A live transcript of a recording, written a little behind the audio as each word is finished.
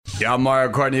Yeah, I'm Mario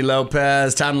Courtney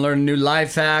Lopez. Time to learn a new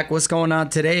life hack. What's going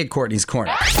on today at Courtney's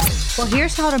Corner? Well,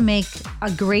 here's how to make a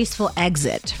graceful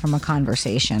exit from a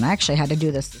conversation. I actually had to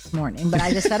do this morning, but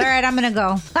I just said, all right, I'm going to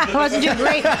go. I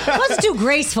wasn't too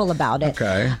graceful about it.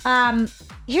 Okay.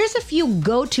 Here's a few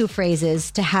go-to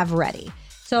phrases to have ready.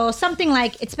 So something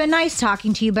like, it's been nice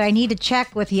talking to you, but I need to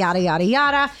check with yada, yada,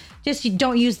 yada. Just you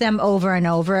don't use them over and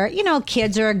over. You know,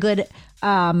 kids are a good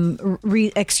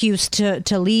excuse to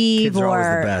leave. Kids are always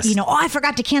the best. You know, I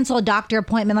forgot to cancel a doctor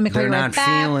appointment. Let me call you right back. They're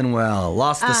not feeling well.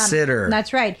 Lost the sitter.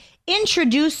 That's right.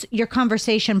 Introduce your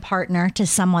conversation partner to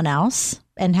someone else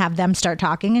and have them start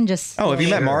talking and just... Oh, have you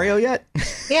met Mario yet?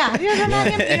 Yeah. You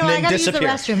know, I got to use the disappear.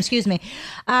 restroom. Excuse me.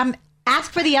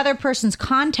 Ask for the other person's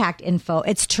contact info.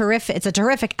 It's terrific. It's a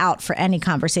terrific out for any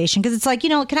conversation because it's like, you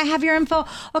know, can I have your info?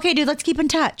 Okay, dude, let's keep in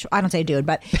touch. I don't say dude,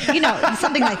 but, you know,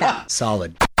 something like that.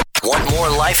 Solid. Want more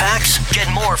life hacks? Get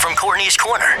more from Courtney's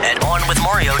Corner at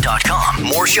OnWithMario.com.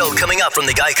 More show coming up from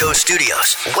the Geico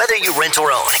Studios. Whether you rent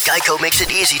or own, Geico makes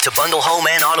it easy to bundle home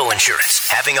and auto insurance.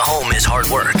 Having a home is hard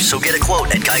work, so get a quote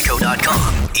at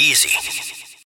Geico.com. Easy.